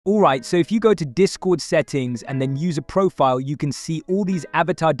Alright, so if you go to Discord settings and then user profile, you can see all these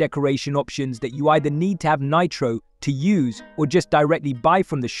avatar decoration options that you either need to have Nitro to use or just directly buy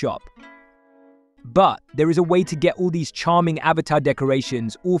from the shop. But there is a way to get all these charming avatar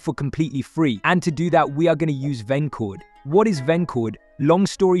decorations all for completely free. And to do that, we are going to use Vencord. What is Vencord? Long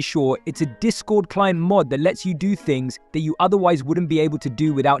story short, it's a Discord client mod that lets you do things that you otherwise wouldn't be able to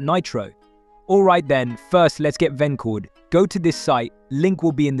do without Nitro. Alright then, first let's get Vencord. Go to this site, link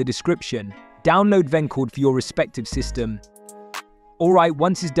will be in the description. Download Vencord for your respective system. Alright,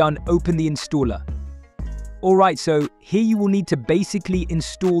 once it's done, open the installer. Alright, so here you will need to basically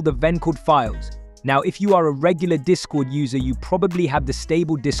install the Vencord files. Now, if you are a regular Discord user, you probably have the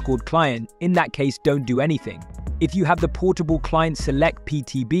stable Discord client. In that case, don't do anything. If you have the portable client, select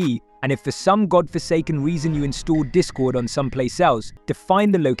PTB, and if for some godforsaken reason you install Discord on someplace else,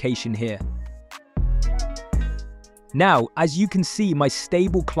 define the location here. Now, as you can see, my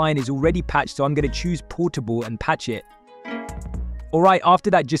stable client is already patched, so I'm going to choose portable and patch it. Alright, after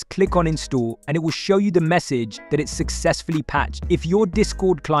that, just click on install and it will show you the message that it's successfully patched. If your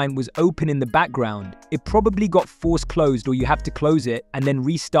Discord client was open in the background, it probably got force closed, or you have to close it and then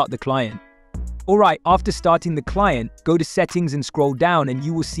restart the client. Alright, after starting the client, go to settings and scroll down and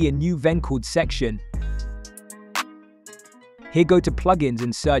you will see a new Vencord section. Here, go to plugins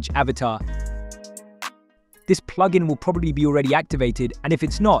and search avatar. This plugin will probably be already activated, and if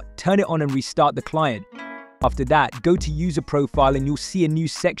it's not, turn it on and restart the client. After that, go to user profile and you'll see a new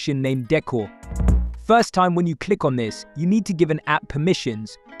section named Decor. First time when you click on this, you need to give an app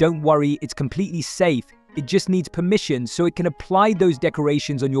permissions. Don't worry, it's completely safe. It just needs permissions so it can apply those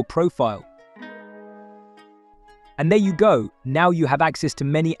decorations on your profile. And there you go. Now you have access to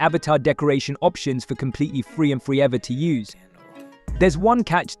many avatar decoration options for completely free and free ever to use. There's one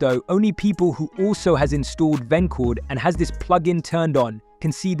catch though, only people who also has installed Vencord and has this plugin turned on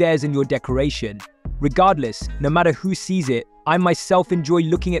can see theirs in your decoration. Regardless, no matter who sees it, I myself enjoy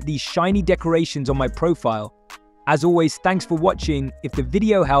looking at these shiny decorations on my profile. As always, thanks for watching. If the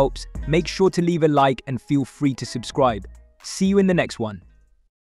video helps, make sure to leave a like and feel free to subscribe. See you in the next one.